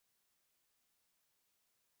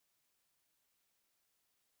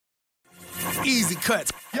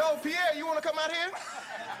EazyKutz. Yo, Pierre, you wanna come out here?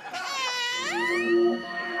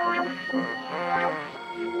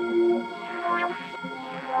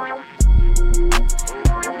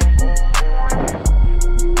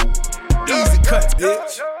 EazyKutz,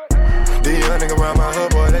 bitch. The young nigga around my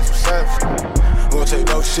hood, boy, that's some savage. Won't take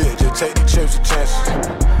no shit, just take the chips and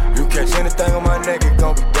chances. You catch anything on my neck, it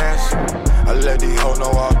gon' be dancing. I let these hoes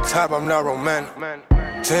know off the top, I'm not romantic.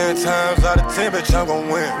 10 times out of 10, bitch, I'm gon'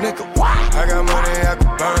 win. Nigga, what? I got money I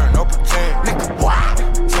can burn, no pretend. Nigga, what?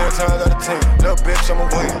 10 times out of 10, little bitch, I'ma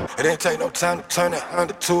win. It didn't take no time to turn that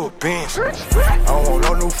under to a Benz. I don't want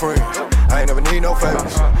no new friends, I ain't never need no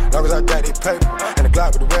favors. Long as I got this paper, and the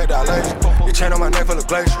Glock with the red dot laser. The chain on my neck full of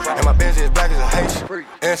glacier, and my Benz is black as a Haitian.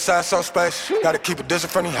 Inside so spacious, gotta keep a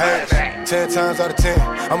distance from these haters. 10 times out of 10,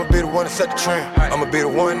 I'ma be the one to set the trend. I'ma be the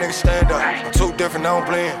one nigga stand up, I'm too different, I don't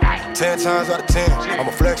blend. 10 times out of 10,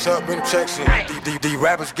 I'ma flex up, bring the checks in. These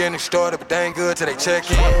rappers getting started, but they ain't good till they check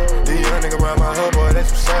in. These young niggas around my hood, boy, they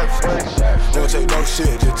some savages. Never take no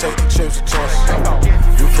shit, just take the chips and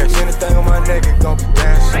chances. You catch anything on my neck, it gon' be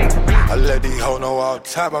dancing. I let these hoes know all the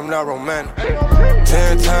time, I'm not romantic.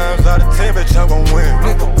 10 times out of 10, bitch, I'm gon' win.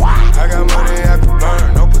 I got money I can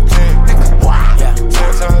burn, no pretend. 10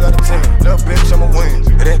 times out of 10, little bitch, I'ma win.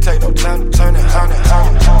 It didn't take no time to turn it,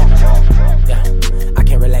 Yeah, I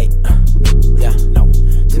can't relate. Yeah, no.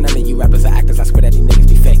 To none of you rappers or actors, I swear that these niggas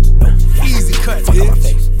be fake. No, yeah. EazyKutz, fuck on my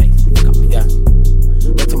face. Yeah.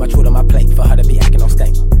 Way too much food on my plate for her to be acting on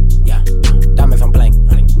stank. Yeah. Diamonds on blank.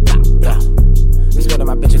 Yeah. This girl to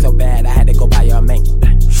my bitch is so bad, I had to go buy her a mink.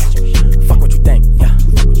 Fuck what you think. Yeah.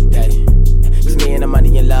 It's me and the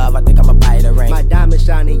money and love, I think I'ma buy it a ring. My diamonds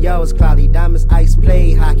shining, yo, it's cloudy. Diamonds ice,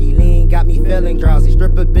 play hockey. Lean got me feeling drowsy.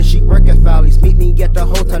 Stripper bitch, she working Fowlies. Meet me at the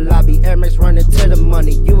hotel lobby. Air Max running to the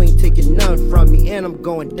money. You ain't taking none from me, and I'm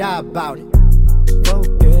going die about it.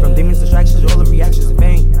 From demons, distractions, all the reactions in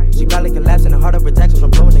vain. She probably collapse in the heart of protections. I'm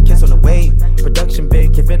blowing a kiss on the wave. Production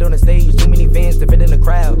big, can fit on the stage. Too many fans to fit in the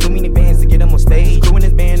crowd. Too many bands to get them on stage. Crewing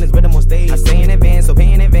this band is with them on stage. I say in advance, so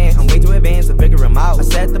pay in advance. I'm way too advanced to figure them out. I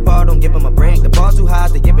set the bar, don't give them a break. The bar too high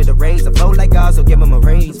to give it a raise. I flow like God, so give them a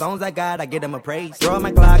raise. Songs I got, I get them a praise. Throw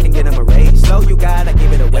my clock and get them a raise. Slow you got, I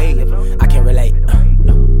give it away. I can't relate.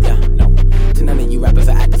 No, yeah, no. To none of you rappers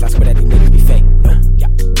or actors, I swear that these niggas be fake. Yeah,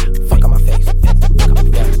 fuck on my face.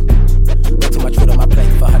 Yeah. Way too much food on my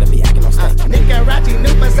plate for her to be acting on stank. Nicarachi,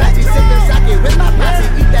 new Versace, sippin' sake with my posse.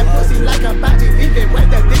 Eat that pussy like a bachi. Eat it with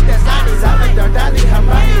the dick that's honest. I make the dolly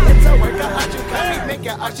Harani. It's a workout, out you copy. Make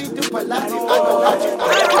it archie do Pilates. I go out you.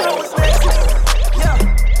 Yeah,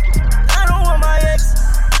 I don't want my ex.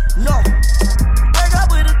 No, break up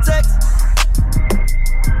with a text.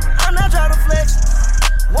 I'm not trying to flex.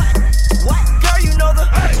 What? Girl, you know the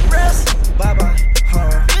rest. Bye bye.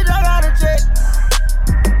 Bitch, I got a check.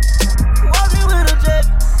 Walk me with a jet.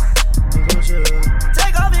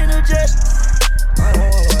 Take off in a jet.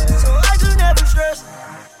 So I could never stress.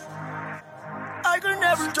 I could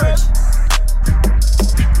never stress.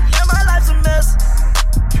 Yeah, my life's a mess,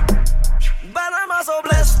 but I'm also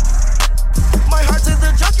blessed. My heart's in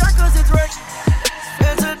the junkyard cause it's wrecked.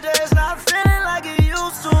 And today's not feeling like it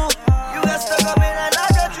used to. You got stuck up in that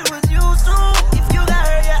life that you was used to. If you got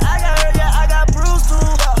hurt, yeah, I got hurt, yeah, I got bruised too.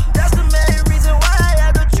 That's the main reason why I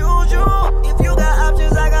had to choose you. If you got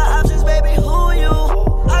options, I got options, baby, who you?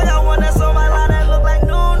 I got one that's on my line that look like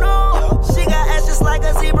new. She got ass just like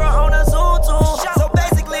a zebra on a zoo too. So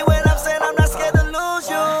basically what I'm saying, I'm not scared to lose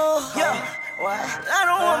you. Yeah, I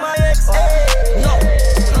don't want my ex. No,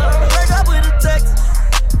 break up with a text.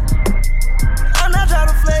 I'm not trying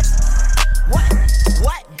to flex.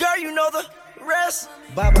 What? Girl, you know the rest.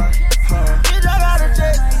 Bye bye. Bitch, I got a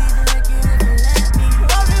check.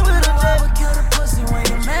 Walk me with a jet. Kill the pussy when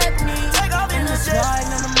you met me. Take off in the jet. Slide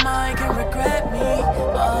in the mind, can regret me.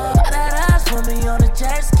 That ass for me on a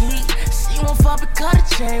jet ski. She won't fuck because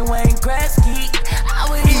the chain Wayne Gretzky. I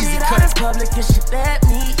would eat it out in public if she let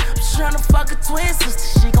me. I'm tryna fuck a twin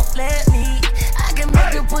sister, she gon' let me. I can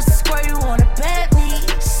make your pussy squirt, you wanna bet me.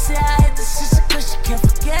 She say I hit the sister cause she can't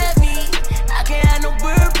forget me. I can't have no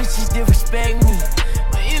bird, bitches disrespect me.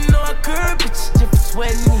 But you know I curb, bitches different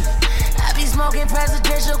sweat me. I be smoking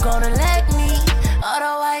presidential, gonna let me. All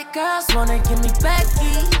the white girls wanna give me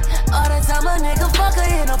Becky. All the time a nigga fuck her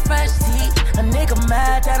in a fresh tee. A nigga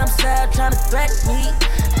mad that I'm sad, tryna threat me.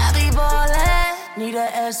 I be ballin', need a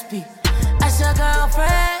SP. That's your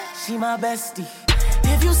girlfriend, she my bestie.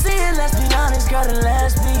 If you see it, let's be honest, girl, then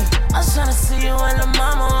let's be. I'm tryna see you and the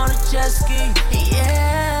mama on a jet ski.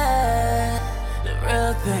 Yeah, the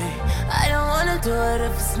real thing. I don't wanna do it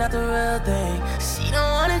if it's not the real thing. She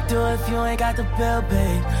don't wanna wanna do if you ain't got the bill,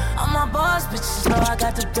 babe. I'm my boss, bitches know I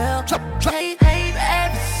got the bill. Hey, baby,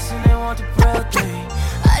 and they want the real thing.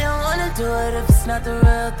 I don't wanna do it if it's not the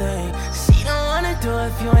real thing. She don't wanna do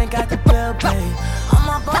it if you ain't got the bill, babe. I'm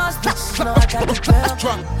my boss, bitches know I got the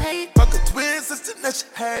bill. Hey, fuck a twin sister, that she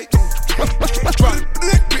hate. Drop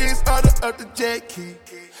black beans out of the jet key.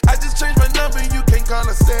 I just changed my number, you can't call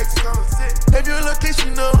her sexy. Have your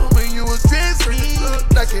location know when you was dressing.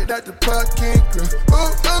 Like it at the parking, girl.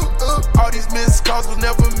 Ooh. All these missed calls will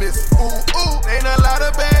never miss. Ooh. Ain't a lot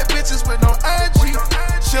of bad bitches with no IG.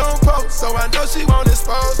 She don't post, so I know she won't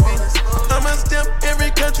expose me. I'ma stamp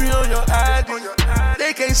every country on your ID.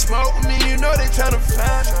 They can't smoke me, you know they tryna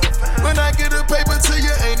find me. When I get a paper to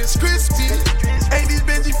you, ain't it crispy? Ain't these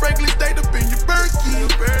Benji Franklin stayed up in your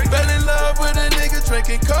Berkey? Fell in love with a nigga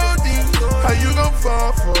drinking codeine. How you gon'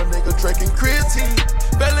 fall for a nigga drinking creatine?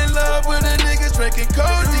 Fell in love with a nigga drinking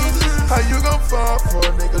codeine. How you gon' fall for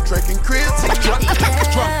a nigga drinking creatine?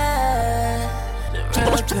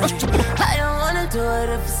 I don't wanna do it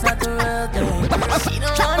if it's not the real thing. She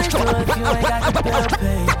don't wanna do it if you ain't got the bill,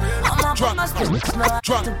 babe. I'm a boss, bitch, know I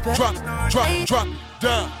got the bill. Drop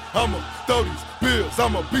down, I'ma throw these bills,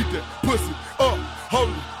 I'ma beat that pussy up, hold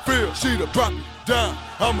it, feel, she the drop it down,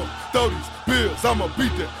 I'ma throw these bills, I'ma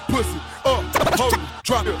beat that pussy up, hold it,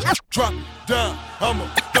 drop it down, I'ma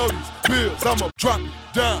throw these bills, I'ma drop it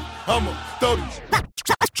down, I'ma throw these,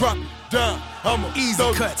 drop it down, I'ma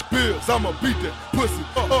throw these bills, I'ma beat that pussy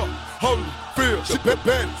up, hold it, feel, she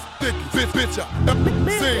baddest, thickest, bitch I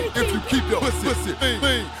seen, if you keep your pussy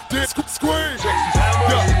lean, then scream,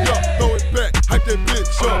 yeah, throw it back, hype that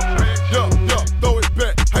bitch up, yeah, throw it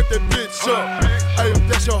back, hype that bitch up, hey, if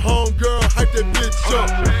that's your home girl, hype that bitch up,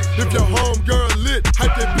 if your home girl lit,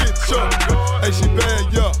 hype that bitch up, hey, she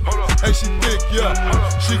bad, yeah, hey, she thick, yeah,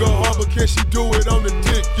 she go hard, but can she do it on the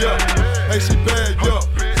dick, yeah, hey, she bad, yeah,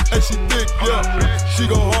 hey, she thick, yeah, she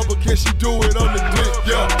go hard, but can she do it on the dick,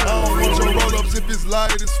 yeah, I don't want your roll-ups if it's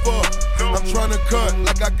light as fuck, I'm tryna cut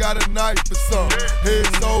like I got a knife or something, head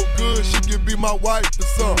so good, she can be my wife or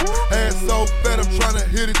something, ass so fat, I'm tryna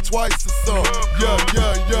hit it twice or something,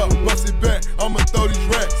 yeah, bust it back, I'ma throw these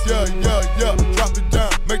racks, yeah, drop it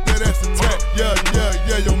down, make that ass attack,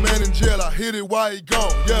 yeah, your man in jail, I hit it while he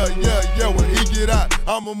gone, yeah, when he get out,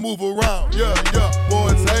 I'ma move around, yeah,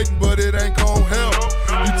 boys hating, but it ain't gon' help,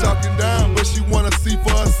 you talking down, but she wanna see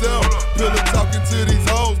for herself, Pillar talking to these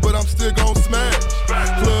hoes, but I'm still gon' smash,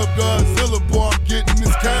 Club Godzilla, boy, I'm getting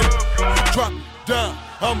this cash, drop it down,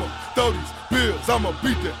 I'ma throw these bills, I'ma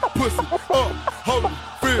beat that pussy up, hold it,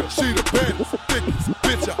 feel, she the baddest, thickest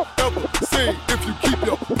bitch I ever seen, if you keep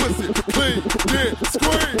your pussy clean, then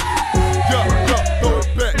scream, yeah, throw it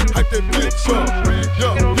back, hype that bitch up,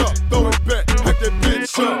 yeah, throw it back, hype that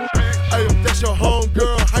bitch up, hey, if that's your home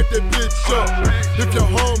girl, hype that bitch up, if your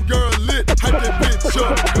home girl lit, hype that bitch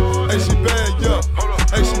up, hey, she bad, yeah,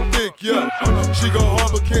 hey, she thick, yeah, she go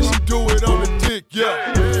hard, but can she do it on the dick,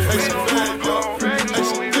 yeah, hey, she bad, yeah, hey,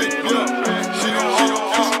 she thick, yeah, she go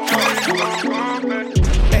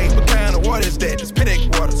hey, what kind of water is that? It's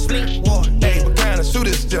Pedic water, sleep water, hey, what kind of suit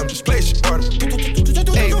is them? Just place your order,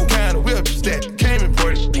 hey, what kind of whip is that? Came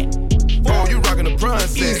imported, oh, you rockin' the bronze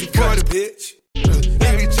set, EazyKutz, bitch,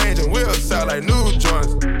 nigga be changing wheels, sound like new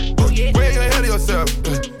joints, where you ahead of yourself,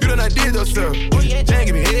 you done not did yourself, Jane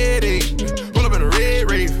give me headache, pull up in a red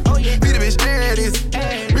rave, beat a bitch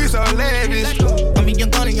ass, we so lavish, I mean, young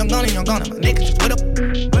gunna, nigga, just whip up,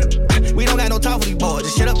 we don't got no time for these boys,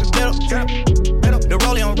 just shut up and bet up, the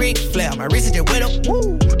rolling on Rick Flair, my wrist is just wet up,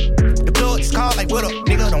 the plug is called like what up,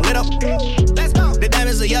 nigga, don't lit up, let's go, the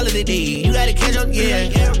diamonds are yellow today, you gotta catch up, yeah,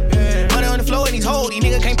 money on the floor in these hoes, these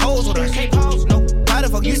niggas can't pose with us, no, how the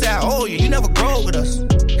fuck you say I owe you, you never grow with us,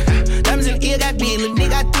 diamonds in the ear got big, little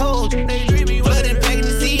nigga, I told you, flood in the pack in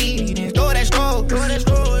the seed, throw that stroke,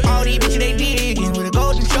 all these bitches they digging with a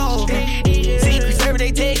golden show, secret service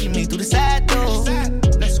they taking me through the side door,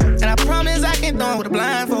 and I promise I can throw with a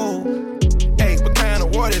blindfold, hey, what kind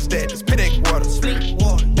of water is that? It's Pedic water, sleep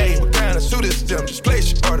water, hey, what kind of suit is them? Just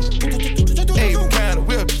place your order, hey, what kind of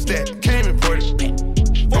whip is that? Came imported,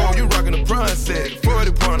 oh, you rockin' the bronze set,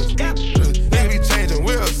 40 pointers, nigga be changing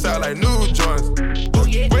wheels, sound like new joints,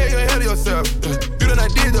 where you ahead of yourself, you done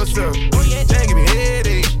not did yourself, Jane give me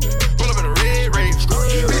headache, pull up in a red rave,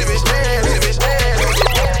 beat a bitch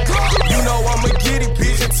You know I'ma get it,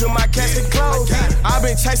 bitch, until my casket close. I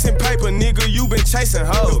been chasing paper, nigga, you been chasing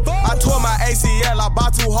hoes. I tore my ACL, I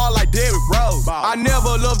bought too hard like Derrick Rose. I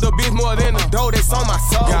never loved a bitch more than the dough that's on my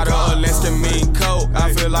soul. Got a Alaska mean coat,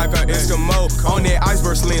 I feel like an Eskimo on that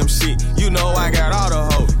iceberg slim shit. You know I got all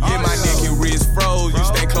the hoes. Get my neck and wrist froze. You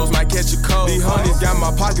stay close, might catch a cold. These honeys got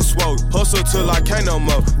my pocket swole. Hustle till I can't no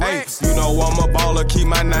more. Hey, you know I'm a baller. Keep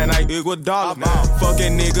my 99 equal dollar.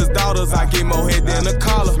 Fucking niggas' daughters. I get more head than a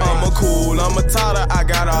collar. I'm a cool, I'm a toddler. I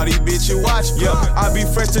got all these bitches watching. Yeah, I be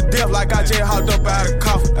fresh to death like I just hopped up out of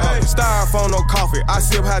coffee. Styrofoam, no coffee. I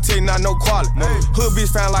sip high tech, not no quality. Hood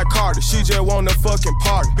bitch found like Carter. She just want a fucking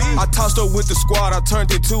party. I tossed her with the squad. I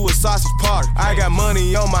turned it to a sausage party. I got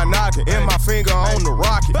money on my noggin and my finger on the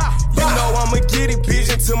rocket. You know I'ma get it,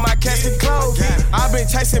 bitch, until my casket closed. I been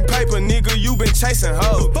chasing paper, nigga. You been chasing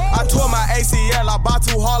hoes. I tore my ACL. I bought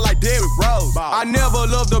too hard like Derrick Rose. I never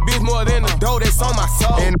loved a bitch more than the dough that's on my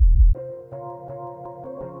soul.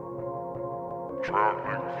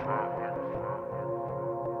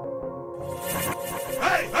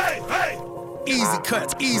 Hey, hey, hey!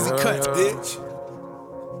 EazyKutz, EazyKutz, bitch.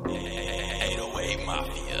 808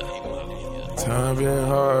 Mafia. Time been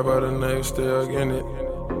hard, but the niggas still getting it.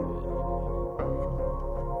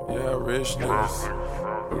 Yeah, rich niggas.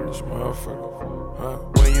 Rich motherfucker.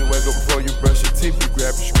 When you wake up before you brush your teeth, you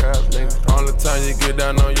grab your scrap, nigga. Only time you get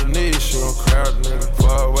down on your knees, you don't crowd, nigga.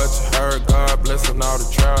 Fuck what you heard, God blessing all the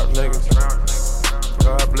trout, niggas.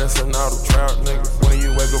 God blessing all the trout, niggas. When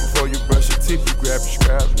you wake up before you brush your teeth, you grab your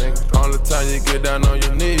scrap, nigga. Only time you get down on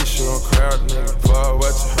your knees, you don't crowd, nigga. Fuck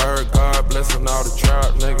what you heard, God blessing all the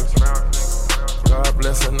trout, niggas. God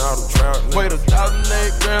blessing all the trout, niggas. Weighed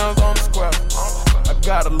 1,008 grams on the square. I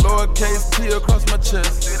got a lowercase T across my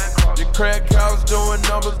chest. Your crack house doing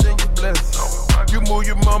numbers, then you bless. You move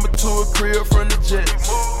your mama to a crib from the jets.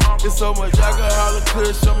 It's so much alcohol and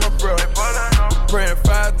kush on my bro. Praying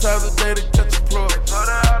 5 times a day to catch a plug.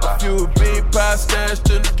 A few bean pie stashed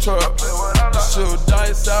in the truck. Shoot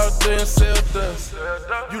dice out there and sell dust.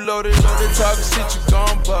 You loaded up, they talking shit, you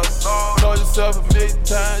gon' bust. Told yourself a million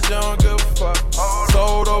times, you don't give a fuck.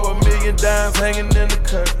 Sold over 1 million dimes hanging in the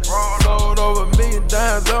cut. Sold over 1 million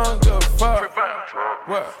dimes, I don't give a fuck.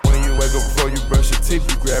 What? When you wake up before you brush your teeth,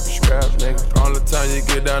 you grab your scrap, nigga. Only time you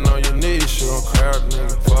get down on your knees, you don't crowd,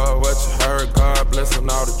 nigga. Fuck what you heard, God blessing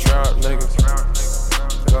all the trout, niggas.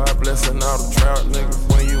 God blessing all the trout, niggas.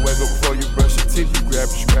 When you wake up before you brush your teeth, you grab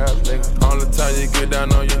your scrap, nigga. Only time you get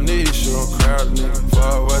down on your knees, you don't crowd, nigga.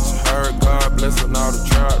 Fuck what you heard, God blessing all the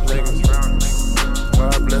trout, niggas.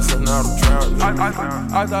 God blessing all the trout,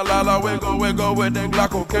 niggas. I got la wiggle with that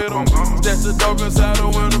Glockocato. That's the dog inside the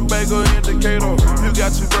Winnebago indicator. You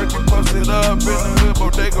got your working posted up in the hood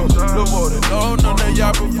bodega. The water, no, that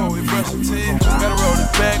y'all before we brush your teeth. Gotta roll the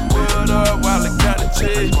backwood up while it got the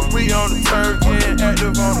cheese. We on the turf, getting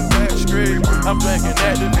active on the back street. I'm thinking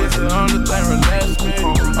active is the only thing relax me.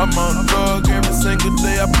 I'm on the drug every single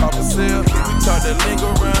day, I pop a sale. We talk that lingo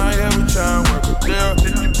around here, we try and work a deal.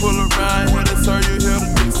 You pull around here, that's all you hear the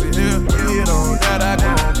Dixie here. You hit on that, I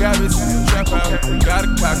gon' got me see the trap out. Gotta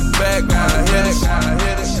cock it back, gotta hit it, gotta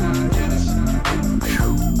hit it.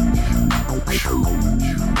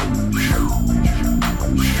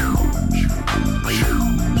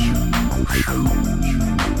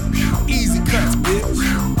 EazyKutz, bitch.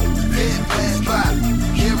 Head pass by,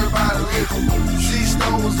 everybody looking. See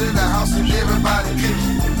stones in the house and everybody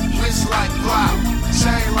kicking. Wrist like plow,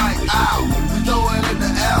 chain like owl. We throw it in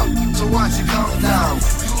the air to watch it come down.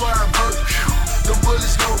 You are a bird, the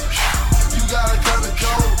bullets go. You gotta come and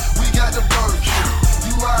go, we got the bird.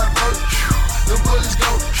 You are a bird, the bullets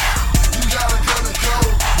go. You gotta come and go,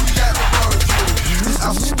 we got the bird. This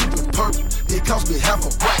house is stupid purple, it cost me half a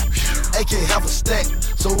whack. AK half a stack,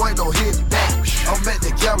 so ain't no hitting back. I'm at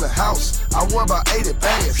the gambling house, I won about 80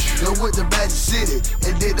 bands. Then went to Magic City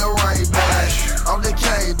and did the rain man. I'm the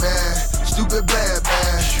king man, stupid bad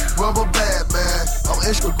man, rubber bad man. I'm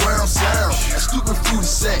extra ground sound, a stupid fruity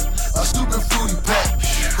sack, a stupid fruity pack.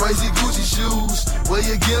 Crazy Gucci shoes, where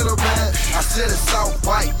you get them at? I said it's all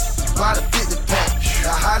white, by the 50 pack.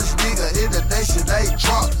 The hottest nigga in the nation, they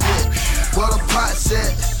dropped it. Where the pot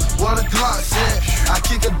set, where the Glock set. I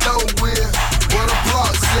kick a dough with, where the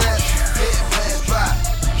block set. Head pass by,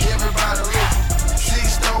 everybody looking. 6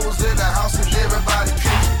 stones in the house and everybody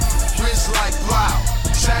kicking. Wrist like plow,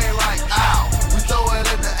 chain like owl. We throw it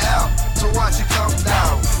in the air to watch it come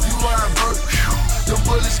down. You are a bird, the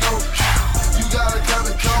bullets go. You gotta come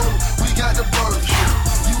and go, we got the bird.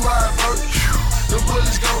 You are a bird, the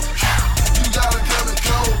bullets go. You gotta come and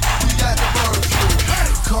go, we got the bird.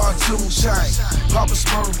 Cartoon chain, Papa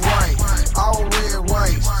Smurf rain, all red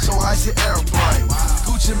rain, so ice your airplane.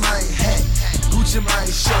 Gucci Mane hat, Gucci Mane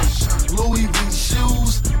shirt, Louis V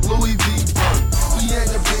shoes, Louis V bird. We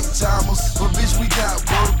ain't the big timers, but bitch we got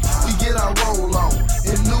work. We get our roll on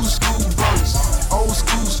in new school verse, old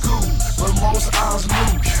school, but most ours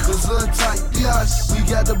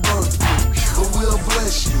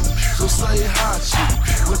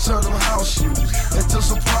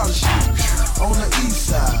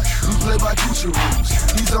official rules.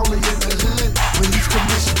 He's only in the hood when he's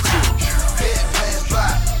commissioned to. Head pass by,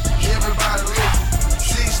 everybody looking.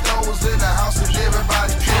 See stones in the house and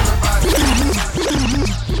everybody.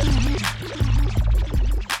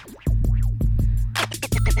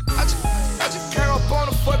 I just came up on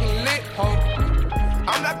a fucking lit hoe.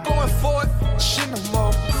 I'm not going for it, shit no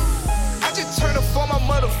more. I just turned up for my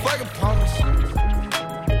motherfucking promise.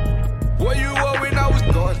 Where you were when I was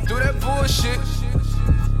going through that bullshit?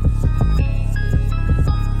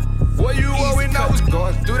 Where you were when I was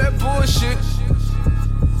going through that bullshit?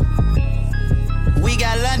 We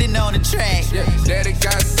got London on the track. Yeah, daddy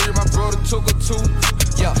got 3, my brother took a 2.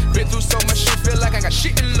 Yeah, been through so much shit, feel like I got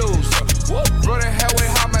shit to lose. Whoa, brother halfway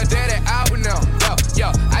how my daddy out now.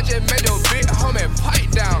 Yo, I just made your big homie pipe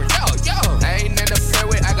down. Yo, I ain't nothing to play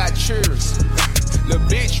with, I got cheers. Little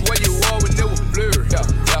bitch, where you were when it was blurry.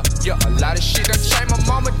 Yeah, a lot of shit done changed, my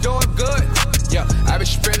mama doing good. Yeah, I been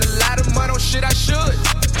spending a lot of money on shit I should.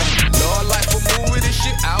 Lord, life for movie, this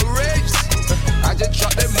shit outrageous. I just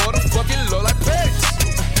dropped that motherfucking low like pegs.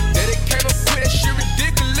 Then it came up with that shit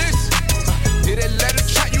ridiculous. Did it let it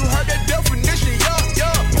track? You heard that definition?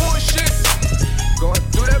 Yeah, bullshit. Going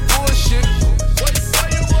through that bullshit.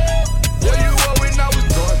 Where you were when I was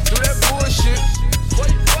going through that bullshit? Where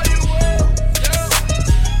you were? Yeah.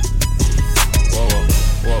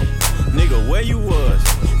 Whoa. Nigga, where you was?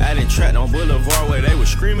 I done trapped on Boulevard where they was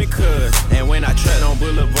screaming cuz. And when I trapped on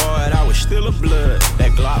Boulevard, I was still a blood.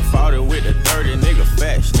 That Glock fought it with the 30, nigga,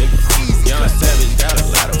 fast, nigga. Young Savage got a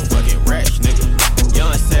lot of fucking rash, nigga.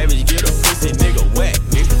 Young Savage get a pussy, nigga, whack,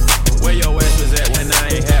 nigga. Where your ass was at when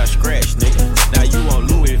I ain't have scratch, nigga? Now you on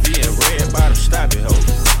Louis V and red bottom, stop it, ho.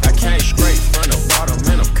 I came straight from the bottom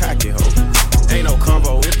and I'm cocky, ho. Ain't no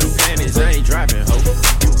combo with the panties, I ain't driving, ho.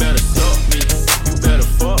 You better suck me, you better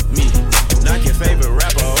fuck me. Knock your favorite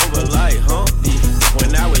rapper over like Humpty.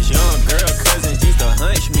 When I was young, girl cousins used to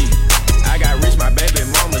hunch me. I got rich, my baby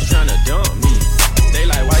mamas tryna dump me. They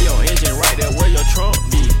like, why your engine right there where your trunk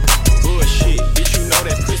be? Bullshit, bitch, you know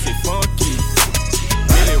that pussy funky.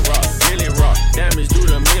 Really rock, damage do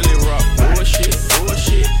the milli rock. Bullshit,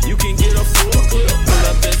 you can get a full clip. Pull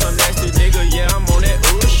up in some nasty nigga, yeah, I'm on that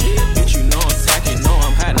bullshit. Bitch, you know I'm tacking, know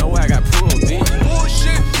I'm hot, know I got pulled, bitch.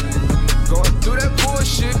 Bullshit, going through that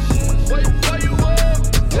bullshit. Where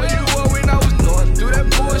you were when I was going through that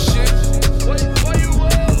bullshit? Where you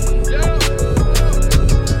were? Yeah.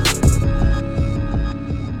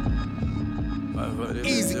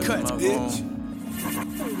 EazyKutz, bitch.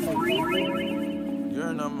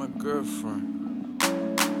 You're not my girlfriend.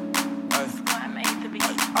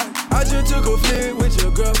 I just took a flick with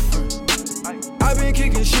your girlfriend. I been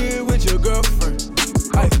kicking shit with your girlfriend.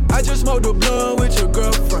 I just smoked a blunt with your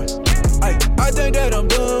girlfriend. I think that I'm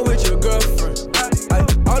done with your girlfriend.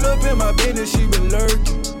 All up in my business, she been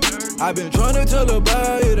lurking. I been trying to tell her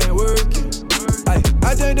about it ain't working.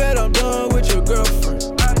 I think that I'm done with your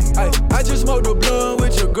girlfriend. I just smoked a blunt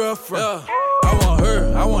with your girlfriend. I want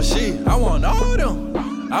her, I want she, I want all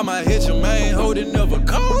them. I might hit your main hoe that never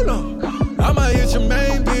call them. I might hit your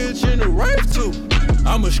main bitch in the rave too.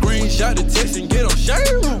 I'ma screenshot the text and get on shade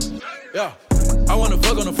room. Yeah. I wanna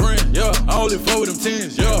fuck on a friend, yeah. I only fuck with them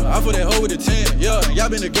 10s, yeah. I put that hoe with a 10, yeah. Y'all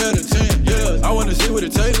been together 10, yeah. I wanna see what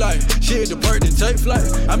it taste like. She hit the perk, then take flight.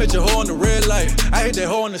 I met your hoe on the red light. I hit that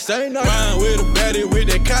hoe on the same night. Rhyme with a baddie with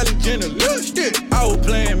that college and a lipstick. I was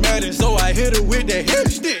playing Madden, so I hit her with that hip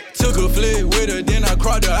stick. Took a flick with her, then I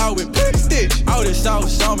cropped her out with pick stitch. All this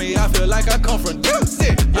sauce on me, I feel like I come from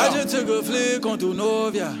Dipstick. Yeah. I just took a flick on through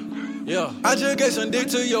Novia. Yeah, I just gave some dick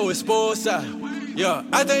to your exposed side. Yeah,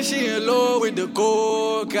 I think she in love with the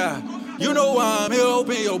coca. You know why I'm here,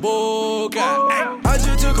 open your boca. I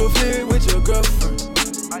just took a flick with your girlfriend.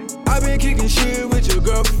 I been kicking shit with your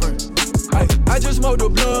girlfriend. I just smoked a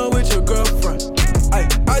blunt with your girlfriend.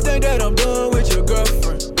 I think that I'm done with your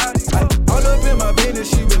girlfriend. All up in my business,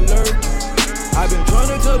 she been lurking. I been trying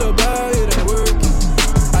to tell her about it ain't working.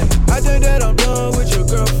 I think that I'm done with your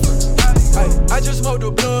girlfriend. I just smoked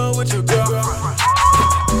a blunt with your girlfriend.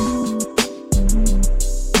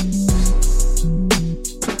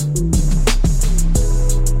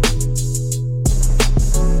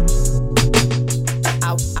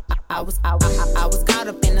 I was caught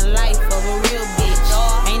up in the life of a real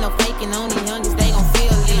bitch. Ain't no faking on these youngins, they gon'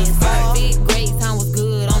 feel this. Big grades, time was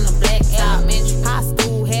good on the black top. High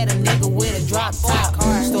school had a nigga with a drop top.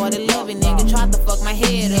 Started loving nigga, tried to fuck my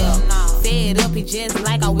head up. Fed up, he just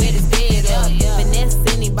like I wet his bed up. Finesse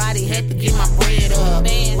anybody, had to get my bread up.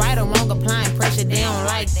 Right or wrong, applying pressure, they don't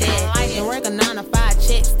like that. And work a 9 to 5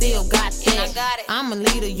 check, still got that. I'm a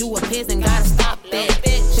leader, you a peasant, gotta stop that.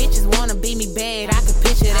 Bitches wanna be me bad, I can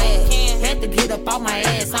picture that. Had to get up off my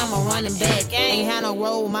ass, I'm a running back. Ain't had no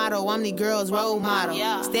role model, I'm the girl's role model.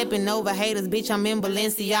 Stepping over haters, bitch, I'm in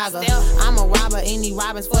Balenciaga. I'm a robber, any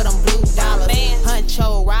robbers for them blue dollars.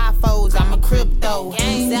 Huncho, ride foes, I'm a crypto.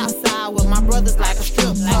 Southside with my brothers like a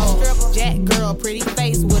strip pole. Jack girl, pretty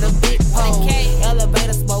face with a big pole.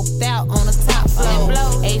 Elevator smoked out on the top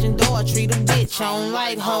floor. Asian door, treat a bitch on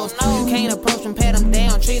like hoes. You can't approach them, pat them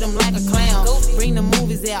down, treat them like a clown. Bring the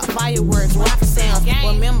movies out, fireworks, rock sounds.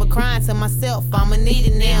 Remember crying to myself, I'ma need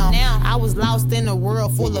it now. I was lost in a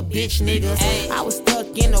world full of bitch niggas. I was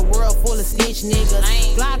stuck in a world full of snitch niggas.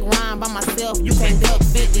 Glock rhyme by myself, you can't duck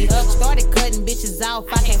 50. Started cutting bitches off,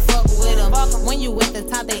 I can't fuck with them. When you at the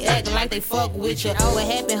top, they act like they fuck with you. What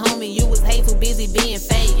happened, homie? You was hate too busy being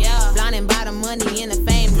fake. Blinded by the money and the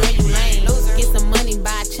fame, girl, you lame. Get some money,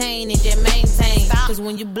 buy a chain and just maintain. Cause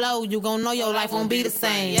when you blow, you gon' know your life won't be the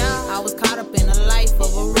same. I was caught up in the life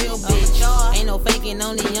of a real bitch. Ain't no faking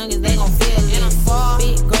on the youngest, they gon' feel it.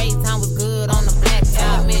 Big grade time was good on the black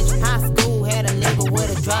top. High school had a nigga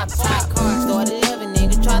with a drop top. Started loving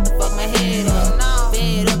nigga, tried to fuck my head up.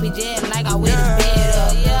 Fed up, he jet like I wet his bed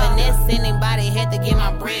up. Finesse anybody, had to get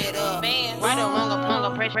my bread up. Right or wrong,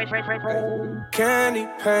 a press. Candy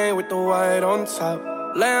paint with the white on top.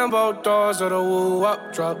 Lambo doors or the woo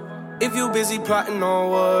up drop. If you busy plotting on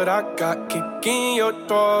what I got, kick in your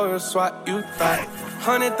door and swat you thought.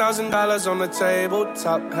 $100,000 on the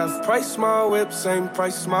tabletop. Half price my whip, same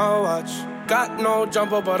price my watch. Got no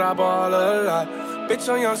jumper, but I ball a lot.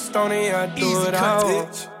 Bitch on your stony, I do it I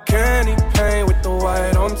want. Candy paint with the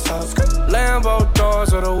white on top. Lambo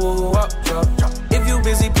doors or the woo up drop. If you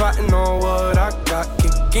busy plotting on what I got,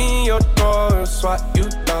 kick in your door and swat you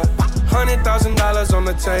thought. $100,000 on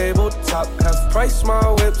the tabletop. Half price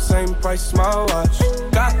my whip, same price my watch.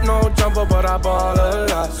 Got no jumper, but I ball a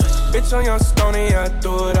lot. Bitch on your stony, I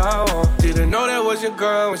do what I want. Didn't know that was your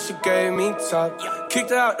girl when she gave me top. Kicked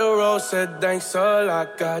her out the road, said thanks a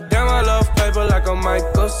lot. Goddamn, I love paper like a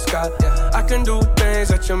Michael Scott. I can do things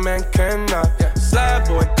that your man cannot. Slab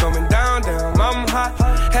boy coming down, damn, I'm hot.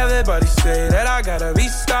 Everybody say that I gotta be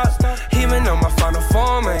stopped. Even though my final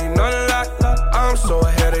form ain't none of that. I'm so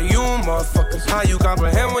ahead of you, motherfuckers. How you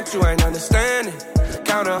comprehend what you ain't understanding?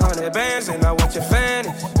 Count 100 bands and I want your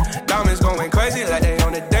fannies. Diamonds going crazy like they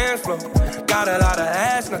on the dance floor. Got a lot of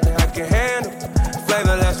ass, nothing I can handle.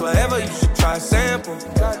 Flavor lasts forever, you should try a sample.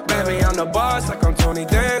 Baby, I'm the boss like I'm Tony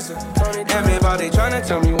Dancer. Everybody tryna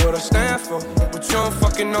tell me what I stand for. But you don't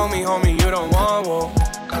fucking know me, homie, you don't want war.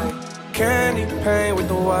 Candy paint with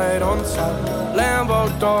the white on top. Lambo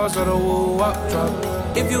doors or the woo up drop.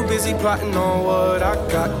 If you busy plotting on what I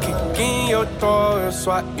got, kick in your door and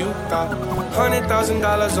swat you thought.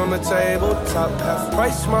 $100,000 on the tabletop. Half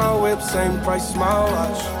price my whip, same price my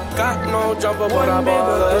watch. Got no jumper, but I ball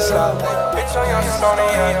a lot. Bitch on your stony,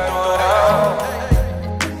 I do it all.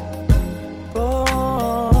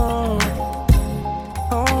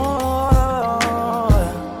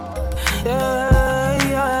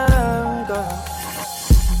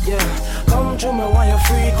 Come to me while you're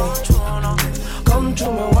freaking. Come to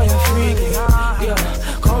me while you're freaking.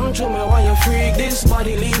 Yeah, come to me while you're freak. This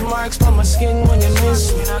body leave marks on my skin when you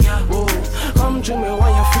miss me. Whoa, come to me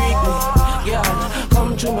while you freak me. Yeah,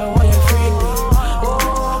 come to me while you freak me.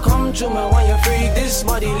 Oh, come to me while you freak. This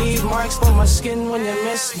body leave marks on my skin when you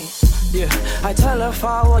miss me. Yeah, I tell her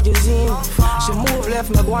forward you see me. She move left,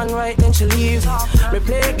 me go on right, then she leave me. Me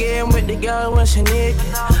play a game with the girl when she naked.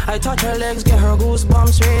 I touch her legs, get her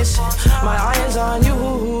goosebumps racing. My eyes on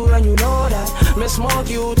you, and you know that. Me smoke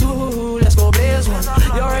you too, let's go blaze one.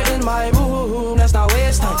 You're in my room, let's not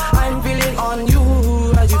waste time. I'm feeling on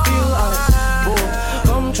you, as you feel out. Oh,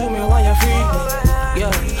 come to me while you freak me.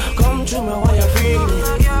 Yeah, come to me while you freak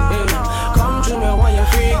me. Yeah, come to me while you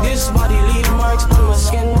freak. This body leave marks on my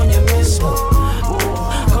skin when you miss me.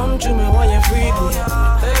 Oh, come to me while you freak me.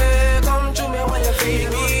 Hey, come to me while you freak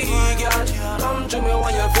me. God, come to me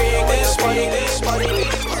while you freak. This body, this body,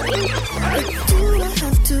 this body. What do I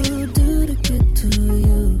have to do to get to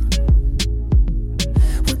you?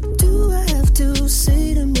 What do I have to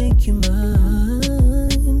say to make you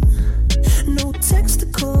mine? No text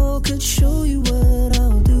or call could show you what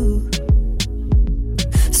I'll do.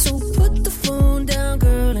 So put the phone down,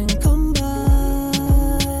 girl, and come by.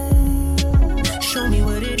 Show me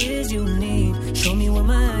what it is you need. Show me what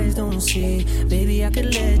my eyes don't see. Baby, I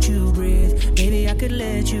could let you breathe. Baby, I could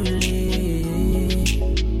let you live.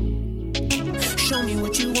 Show me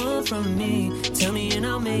what you want from me. Tell me and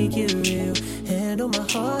I'll make it real. Hand on my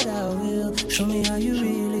heart, I will. Show me how you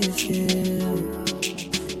really feel.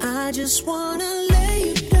 I just wanna lay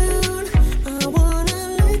you down. I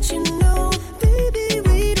wanna let you know. Baby,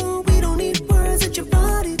 we don't need words. Let your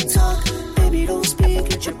body talk. Baby, don't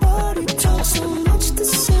speak. that your body talks so much to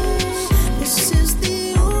say. This is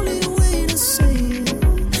the only way to say it.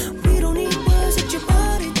 We don't need words, let your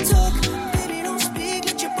body talk. Baby, don't speak,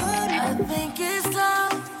 let your body. I think it's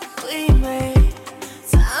time we made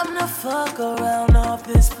time to fuck around off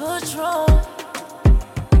this Patron.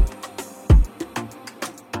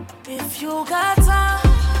 If you got time,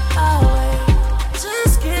 I'll wait.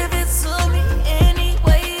 Just give it to me any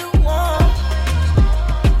way you want.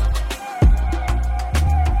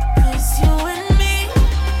 'Cause you and me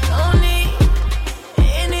don't need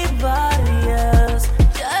anybody else.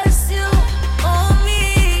 Just you on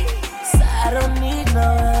me. 'Cause I don't need no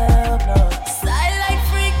help, no. 'Cause I like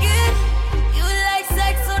freaking. You like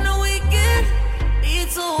sex on the weekend. Me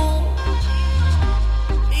too.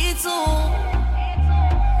 Me too.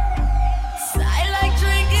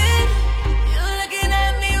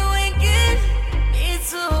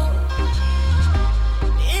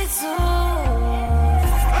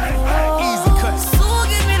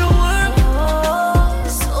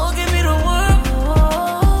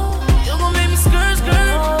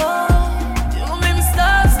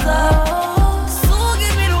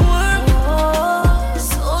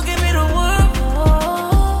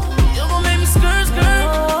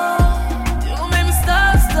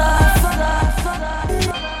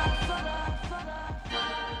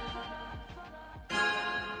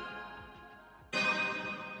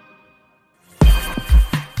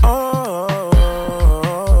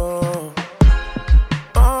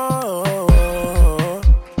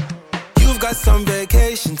 Some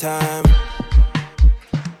vacation time.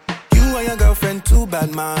 You and your girlfriend, too bad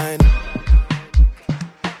mind.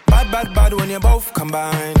 Bad, bad, bad when you both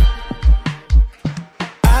combine.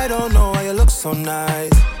 I don't know why you look so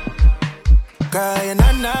nice. Girl, you're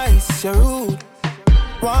not nice, you're rude.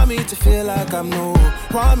 Want me to feel like I'm new.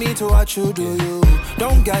 Want me to watch you do you.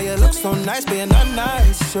 Don't get you look so nice, but you're not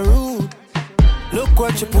nice, you're rude. Look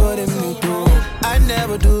what you're putting me through. I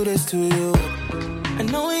never do this to you. I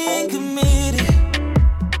know we ain't committed,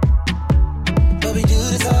 but we do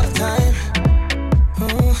this all the time.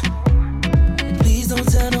 Please don't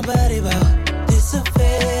tell nobody about this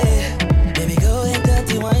affair. Baby, go ahead,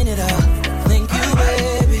 dirty, wind it out. Thank you,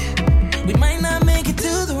 baby. We might not make it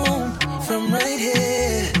to the room from right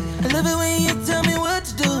here. I love it when you tell me what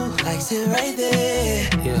to do, like sit right there.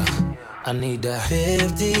 Yeah, I need that.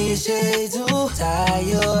 50 shades to tie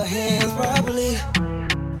your hands properly.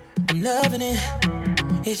 I'm loving it.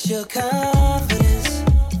 It's your confidence.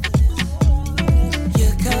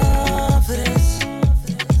 Your confidence.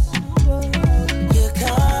 Your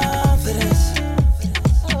confidence.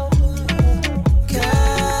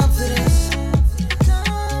 Confidence.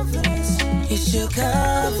 It's your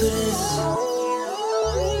confidence.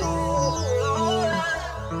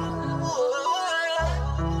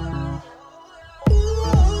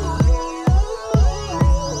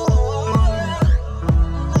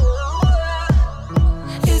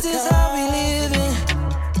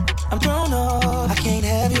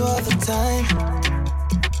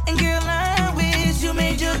 And girl, I wish you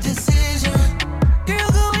made your decision.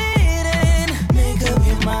 Girl, go ahead and make up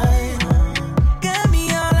your mind. Got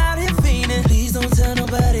me all out here feeling. Please don't tell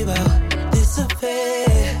nobody about this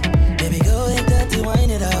affair. Baby, go ahead, dirty,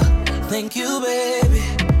 wind it out. Thank you, baby.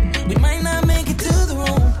 We might not make it to the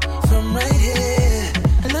room from right here.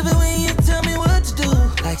 I love it when you tell me what to do,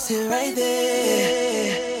 like sit right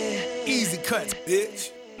there. EazyKutz, bitch.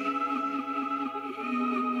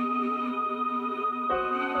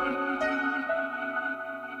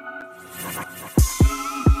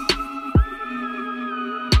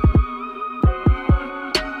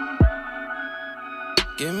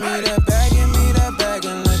 Give me that bag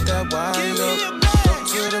and let that wine go. Go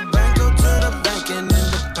to the bank and then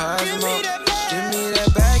deposit more. Give me that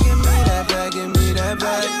bag, give me that bag, give me that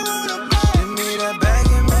bag. Give me that bag,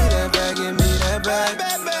 give me that bag, give me that bag.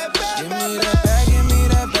 Give me that bag, give me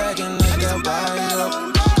that bag and let that wine go.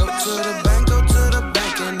 Go to the bank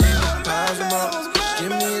and then deposit more.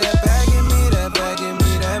 Give me that bag, give me that bag, give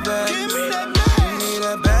me that bag. Give me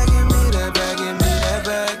that bag, give me that bag, give me that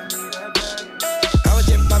bag.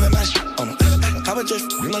 I was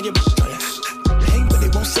just on your hang, but they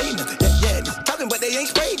won't say nothing. Yeah, talking, but they ain't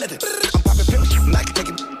sprayed nothing. I'm popping pills, I can take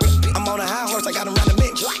it. I'm on a high horse, I got around the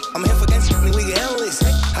bench. I'm here for gangsta, we can handle this.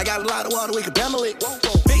 I got a lot of water, we can handle it.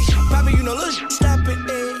 Bitch, poppin', you know, look, stop it.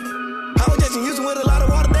 I was just using with a lot of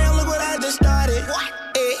water, damn, look what I just started.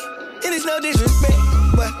 And it's no disrespect,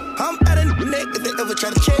 but I'm at a neck if they ever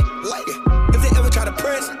try to check. If they ever try to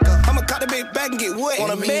press, I'ma cut the big bag and get wet.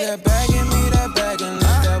 Give me that bag, give me that bag and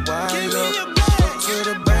let that wine go. To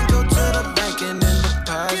the bank and then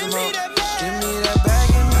deposit more. Give me that bag,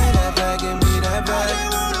 give me that bag, give me that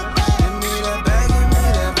bag.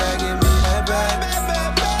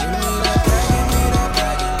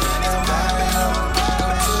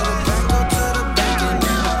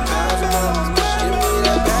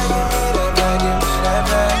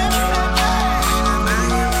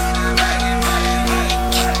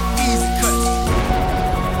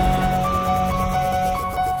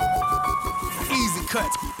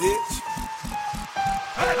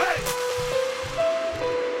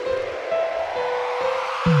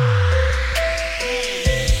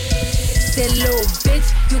 Said, little bitch,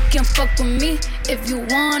 you can fuck with me if you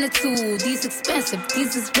wanted to. These expensive,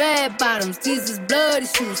 these is red bottoms, these is bloody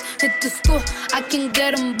shoes. Hit the store, I can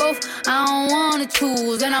get them both, I don't wanna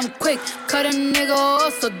choose. And I'm quick, cut a nigga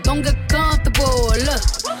off, so don't get comfortable. Look,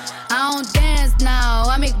 I don't dance now,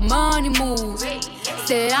 I make money move.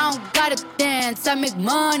 Say I don't gotta dance, I make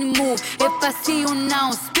money move. If I see you now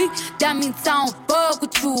speak, that means I don't fuck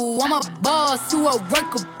with you. I'm a boss, you a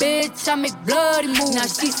worker, bitch, I make bloody moves. Now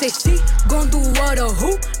she say she gon' do what or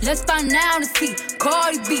who? Let's find out and see.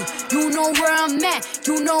 Cardi B, you know where I'm at,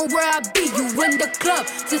 you know where I be. You in the club,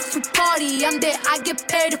 just to party, I'm there, I get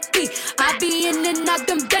paid a fee. I be in and out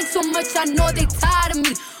them banks so much, I know they tired of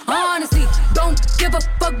me. Honestly, don't give a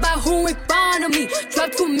fuck about who in front of me.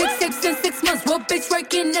 Drop 2 mixtapes in 6 months, what bitch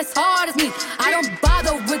working as hard as me? I don't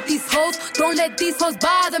bother with these hoes, don't let these hoes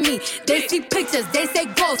bother me. They see pictures, they say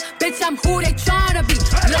ghosts, bitch I'm who they tryna be.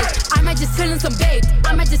 Look, I might just chill in some babe,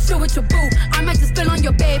 I might just chill with your boo, I might just spill on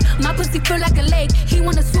your babe. My pussy feel like a lake, he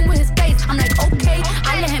wanna swim with his face. I'm like okay,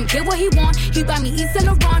 I let him get what he want. He buy me East and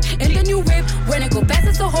Laurent in the new whip. When I go fast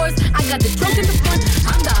as a horse, I got the trunk in the front.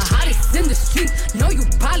 I'm the hottest in the street, know you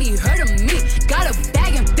probably heard of me. Got a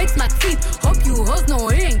bag and fix my teeth. Hope you hoes know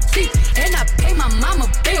it ain't cheap. And I pay my mama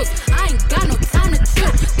bills. I ain't got no time to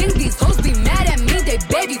chill. Think these hoes be mad at me. They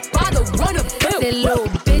baby father run a bill. Say little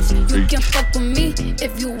bitch, you can fuck with me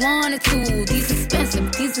if you wanted to. These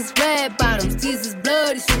expensive, these is red bottoms, these is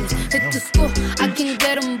bloody shoes. Hit the school, I can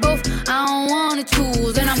get them both. I don't wanna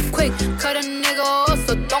choose. And I'm quick, cut a nigga off,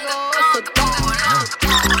 so don't go.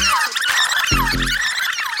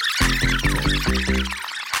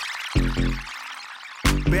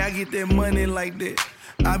 I get that money like that.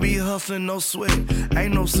 I be hustling, no sweat.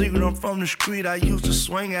 Ain't no secret, I'm from the street. I used to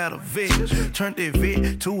swing out a Vet. Turned that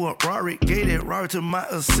Vet to a Rari. Gave that Rari to my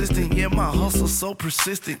assistant. Yeah, my hustle so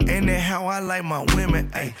persistent. Ain't that how I like my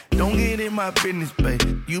women? Ayy, don't get in my business, babe.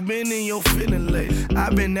 You been in your feeling late. I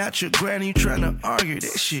been out your granny tryna argue.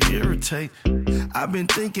 That shit irritate. I been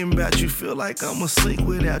thinking about you. Feel like I'ma sink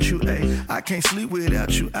without you, ayy. I can't sleep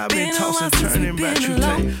without you. I been tossing, turning about you,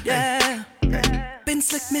 take. Yeah. Been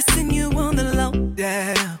slick missing you on the low,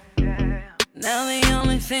 yeah. Now the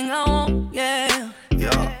only thing I want, yeah,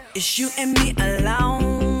 is you and me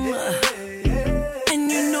alone.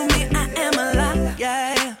 And you know me, I am a lot,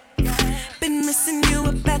 yeah. Been missing you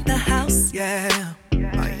up at the house, yeah.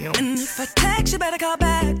 And if I text, you better call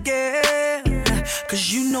back, yeah.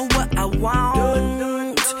 Cause you know what I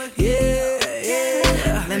want,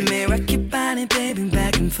 yeah. Let me rock your body, baby,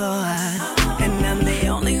 back and forth. And I'm the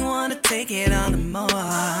only one to take it on the more.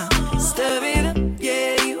 Stir it up,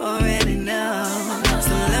 yeah, you already know.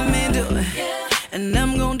 So let me do it, and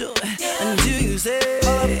I'm gon' do it until you say,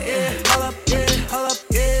 hold up, yeah, hold up, yeah, hold up,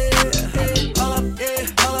 yeah,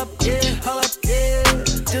 hold up, yeah, hold up, yeah.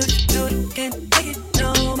 Do it, can't take it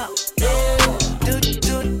no more. Do it,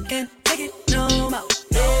 can't take it no more.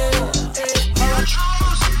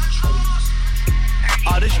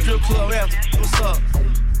 Oh, this strip club after. What's up?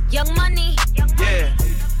 Young Money. Yeah.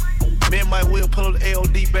 Me and my Will pull up the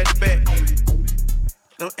AOD back to back.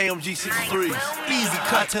 Them AMG 63s.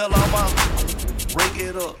 EazyKutz. Tell all my break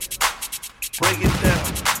it up, break it down,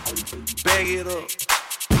 bag it up.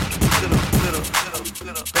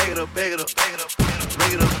 Bag it up, bag it up, bag it up, bag it up,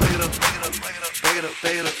 bag it up, bag it up, bag it up,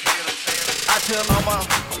 bag it up. I tell all my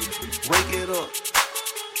break it up,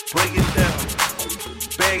 break it down,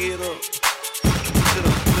 bag it up. Bag it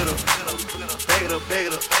up, bag it up, bag it up, bag it up, bag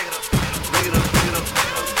it up, bag it up,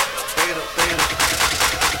 bag it up, bag it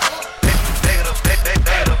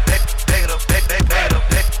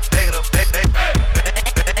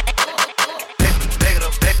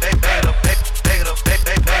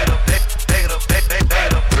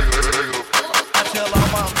up. I tell all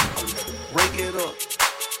my break it up,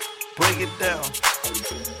 break it down,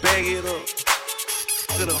 bag it up,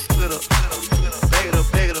 sit up, sit up, bag it up,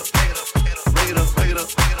 bag it up.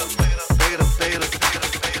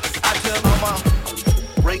 I tell my mom,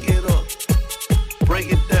 break it up,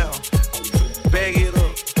 break it down, bag it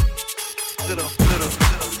up, sit up, sit up,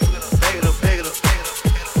 bag it up, bag it up,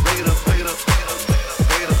 bag it up, bag it up, bag it up,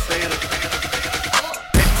 bag it up, bag it up, bag it up, bag it up,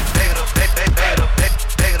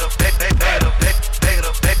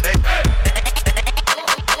 bag it up, bag it up,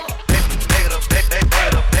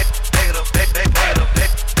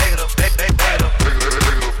 bag it up, bag it up,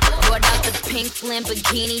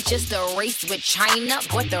 Lamborghini, just a race with China.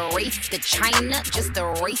 What the race to China? Just a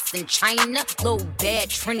race in China. Little bad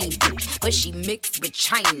Trini bitch, but she mixed with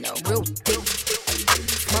China. Real thick,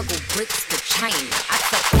 smuggle bricks to China. I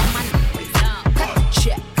tell all my niggas, cut the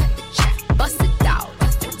check, bust it out,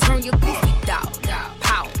 turn your goofy down,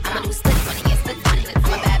 pow. I'ma do splits on it, yes, splits on it. I'm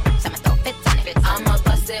a bad bitch, I'ma throw 50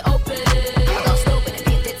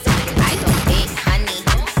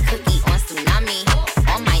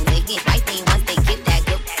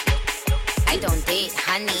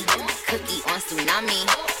 tsunami.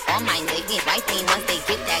 All my niggas wifey once they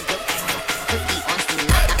get that good cookie on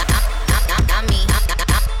tsunami.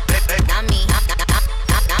 Tsunami.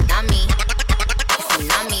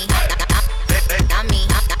 Tsunami.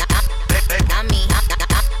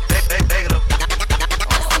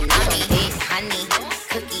 Big honey,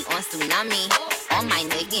 cookie on tsunami. All my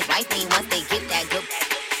niggas wifey once they get that good.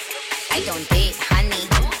 I don't date honey,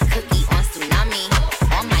 cookie on tsunami.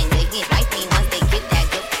 All my niggas wifey once they get that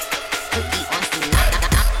good cookie on tsunami.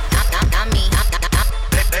 Tsunami.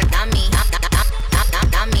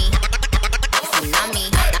 Tsunami.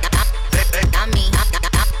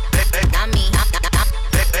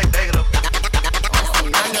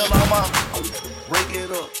 Break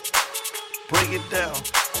it up, break it down,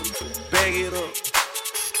 bag it up,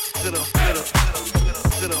 sit up, sit up,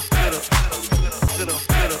 sit up, sit up, sit up, sit up,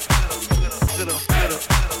 sit up,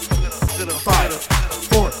 sit up, sit up, 5,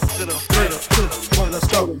 4, 3, 2, 1, let's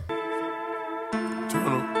go. Turn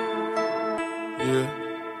up. Yeah.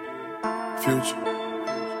 Future.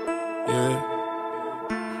 Yeah.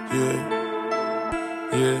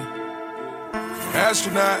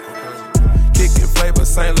 Astronaut. Kicking flavor,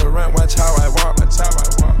 Saint Laurent, watch how I walk.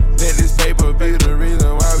 Let this paper be the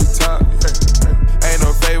reason why we talk. Ain't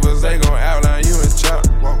no favors, they gon' outline you and chop.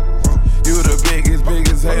 You the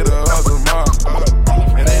biggest hater of them all.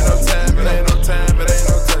 It ain't no time, it ain't no time, it ain't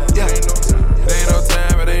no time. It ain't no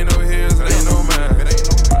time, it ain't no heels, it ain't no mind. It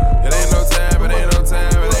ain't no time, it ain't no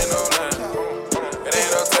time, it ain't no line. It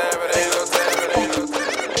ain't no time, it ain't no time, it ain't no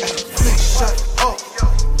time. Please shut up,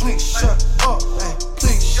 please shut up,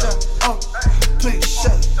 please shut up, please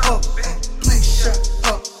shut up, please shut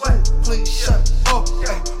up, please shut up,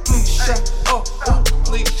 please shut up,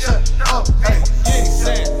 please shut up. You ain't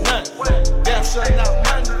saying nothing, damn sure not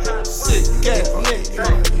money. Sick ass nigga,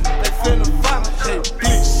 they finna find me.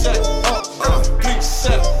 Please shut up, please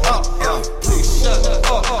shut up, please shut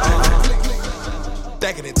up.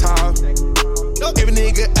 Stacking it tall. Every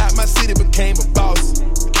nigga out my city became a boss.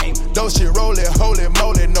 Those shit rollin', holy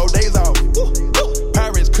moly, no days off.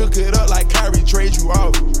 Pirates cook it up like Kyrie, trade you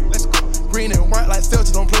off. Green and white like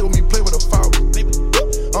Celtics, don't play with me, play with a foul.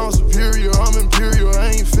 I'm superior, I'm imperial,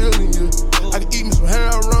 I ain't feeling you. I can eat me some hair,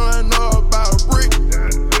 run up about a brick.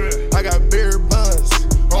 I got berry buns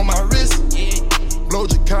on my wrist. Blow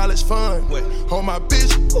your college fund. Hold my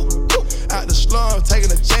bitch out the slum, taking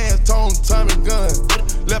a chance, tone, Tommy gun.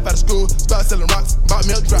 Left out of school, start selling rocks, bought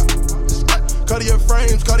me a drop. Cut your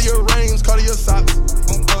frames, cut your rings, cut your socks.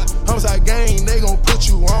 Homicide gang, they gon' put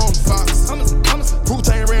you on Fox.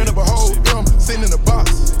 Wu-Tang ran up a whole film, sitting in the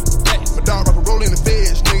box. My dog rock a roll in the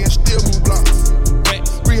feds, nigga, and still move blocks.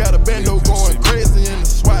 We had a bando going crazy in the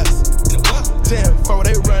swats. 10-4,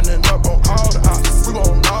 they running up on all the ops. We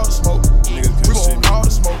want all the smoke. We want all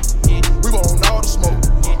the smoke. We want all the smoke.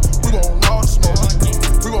 We want all the smoke.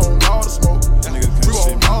 We want all the smoke. We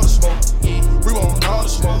want all the smoke. We want all the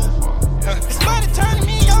smoke. Somebody turning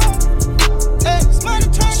me on. Hey, somebody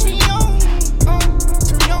turning me on.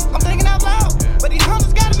 I'm thinking out loud, but these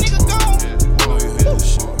hunters got a nigga gone.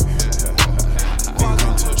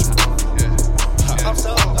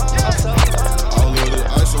 All of the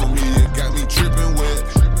ice on me, it got me tripping wet.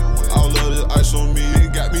 All of the ice on me,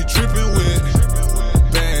 it got me tripping wet.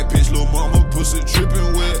 Bad bitch, little mama, pussy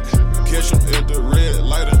tripping wet. Catch him at the red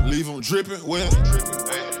light and leave him dripping wet.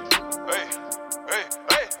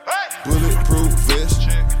 Bulletproof vest,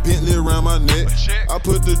 Bentley around my neck. I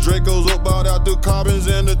put the Dracos up, bought out the carbons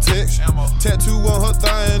and the text. Tattoo on her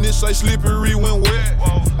thigh and it say slippery when wet.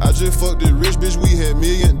 I just fucked this rich bitch, we had $1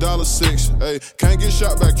 million sex. Ay, can't get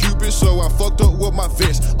shot by Cupid, so I fucked up with my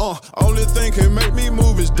vest. Only thing can make me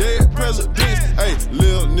move is dead presidents. Ay,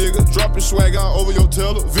 lil nigga, dropping swag all over your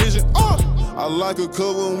television. I like her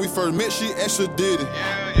cause when we first met, she extra did it.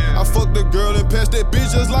 I fucked the girl and passed that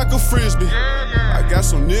bitch just like a frisbee. I got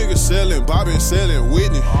some niggas selling Bobby and selling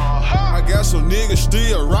Whitney. I got some niggas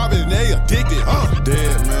still robbing, they addicted.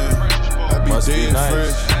 Dead man, I be Must dead be nice.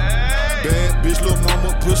 fresh. Bad bitch, little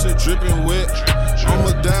mama, pussy dripping wet.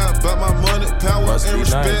 I'ma die about my money, power, Must and be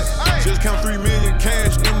respect. nice. Just count 3 million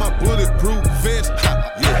cash in my bulletproof vest.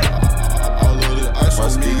 Yeah, all of the ice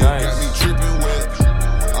Must on be me, nice. got me tripping wet.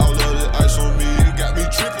 All of the ice on me, got me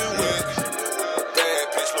tripping wet. Bad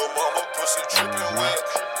bitch, little mama, pussy dripping wet.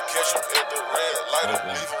 Catch him at the red light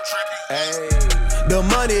and leave him tripping. The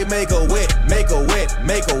money make a wet, make a wet,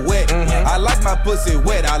 make a wet. I like my pussy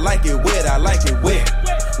wet, I like it wet, I like it wet.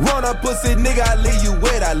 Run up pussy, nigga, I leave you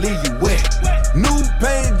wet, I leave you wet. New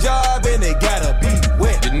paint job and it gotta be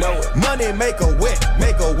wet. You know it. Money make a wet,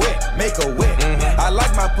 make a wet, make a wet. I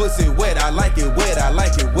like my pussy wet, I like it wet, I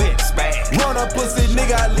like it wet. Run up pussy,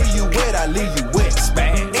 nigga, I leave you wet, I leave you wet.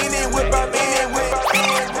 In it whip, I'm in it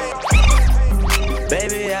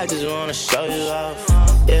I just wanna show you off.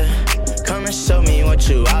 Yeah, come and show me what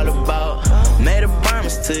you all about. Made a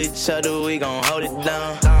promise to each other, we gon' hold it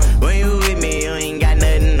down. When you with me, you ain't got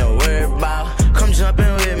nothing to worry about. Come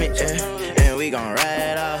jumpin' with me, yeah, and we gon' ride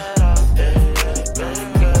it off.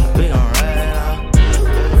 We gon' ride it off.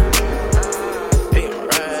 We gon'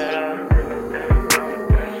 ride it off.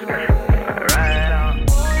 Ride it off.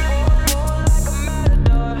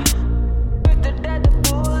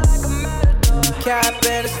 Cap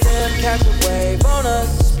and a stem, catch a wave on us.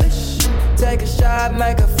 Take a shot,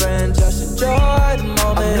 make a friend, just enjoy the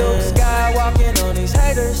moment. I'm Luke Skywalking on these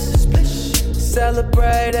haters.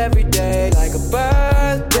 Celebrate every day like a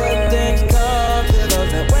birthday. Things come to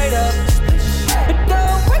those that wait up. But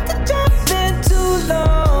don't wait to jump in too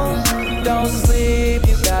long. Don't sleep,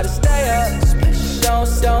 you gotta stay up.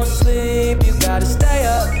 Don't sleep, you gotta stay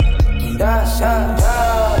up. I'm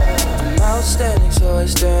outstanding, so I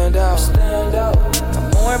stand out.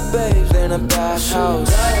 Got more babes than a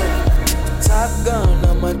bathhouse. Top gun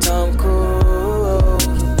on my Tom Cruise.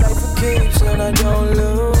 Play for keeps and I don't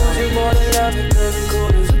lose. You more than love it, cause it's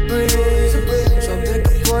cool as a breeze. So pick a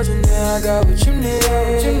poison, yeah, I got what you need.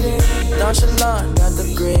 Nonchalant, got the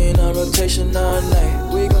green on rotation all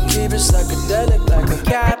night. We gon' keep it psychedelic like a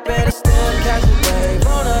cap and a stem. Catch a wave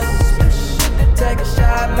on us. Take a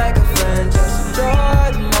shot, make a friend, just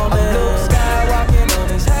enjoy the moment. I'm Luke Skywalking on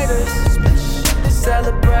these haters.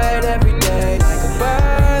 Celebrate every day like a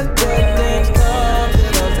birthday. Things come to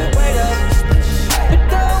those that wait up. But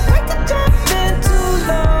don't wait to jump in too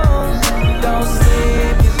long. Don't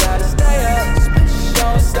sleep, you gotta stay up.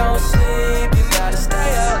 Don't sleep, you gotta stay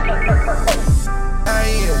up. I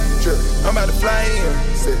am drip, I'm about to fly in.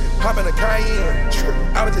 Hop in a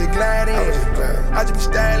Cayenne, I was just gliding. I just be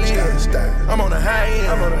styling. I'm on the high end,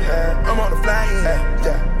 I'm on the fly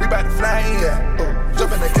end. We about to fly in.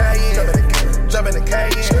 Jump in the Cayenne. Jump in the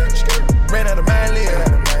Cayenne, ran out of my lane,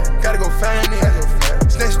 gotta go find it,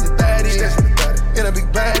 snatch the thotty, in a big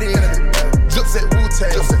body, jumps at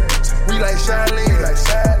Wu-Tang, we like Charlene,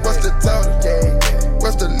 what's the total,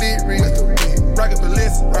 what's the lead read, rockin'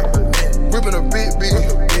 Balenci, whippin' a big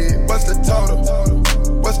bitch, what's the total,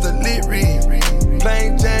 what's the lead read,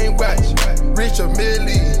 plain Jane watch, Richard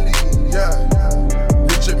Millie, yeah,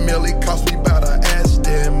 Richard Millie cost me about an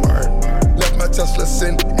Aston Martin. My Tesla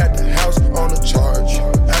sitting at the house on a charge.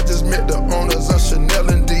 I just met the owners of Chanel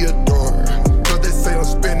and Dior. Cause they say I'm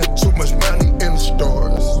spending too much money in the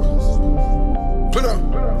stores. Put up.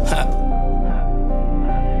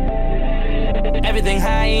 Everything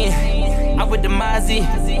high end. I'm with the Mozzie.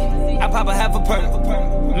 I pop a half a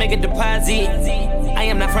perk. Make a deposit. I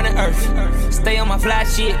am not from the earth. Stay on my fly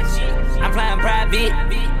shit. I'm flying private.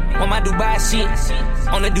 On my Dubai shit.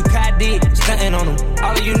 On the Ducati, stuntin' on them.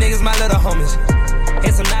 All of you niggas, my little homies.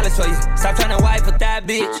 Here's some knowledge for you. Stop trying to wipe with that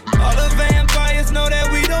bitch. All the vampires know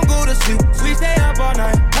that we don't go to sleep. We stay up all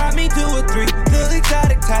night. Pop me 2 or 3. Little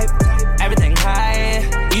exotic type. Everything high,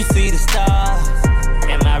 you see the stars.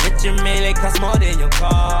 And my Richard Mille cost more than your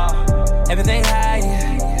car. Everything high,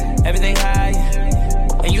 everything high.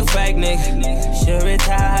 And you fake niggas, should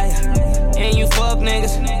retire. And you fuck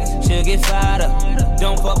niggas, should get fired up.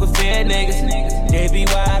 Don't fuck with fair niggas, they be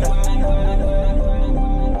wild up.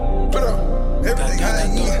 Put up, everything high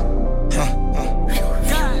again.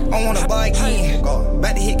 I want a bar again,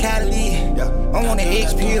 about to hit Cali. I want an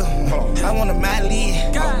X pill, I want a Miley.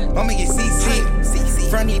 I'ma get CC,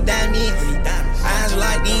 front of diamonds, eyes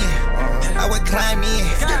locked in. I would climb in,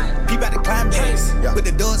 peep out the climb base, with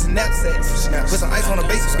the doors and knapsacks. Put some ice on the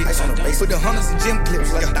base, put the hunters and gym clips.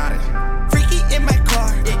 Freaky in my car,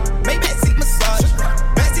 maybe seat massage.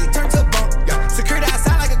 Backseat turned to a bump, security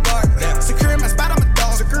outside like a guard. Secure in my spot, I'm a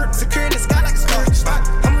dog. Secure in the sky like a star.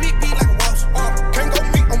 I'm a big beat like a waltz. Can't go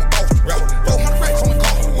meet on my boss. 400 racks on the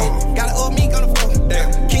car. Got an old meat on the floor.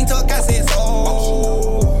 King Tuck, I said so.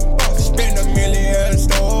 Spend $1 million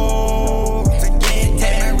store.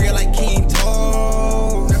 Take my real like King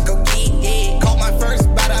Tuck. Go get it. Caught my first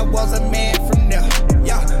bite, I was a man from there.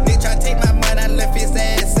 They try to take my money, I left his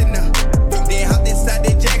ass in there. Then hopped inside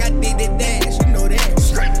the jack, I did the dash, you know that.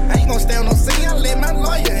 I ain't gon' stay on no scene, I let my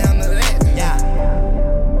lawyer handle that. Yeah,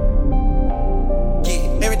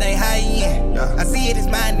 everything high end. I see it, it's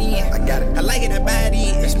mine in. I got it. I like it, I buy it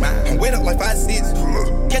in. It's mine. I'm wet up like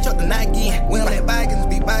 5'6". Catch up the night again. We don't let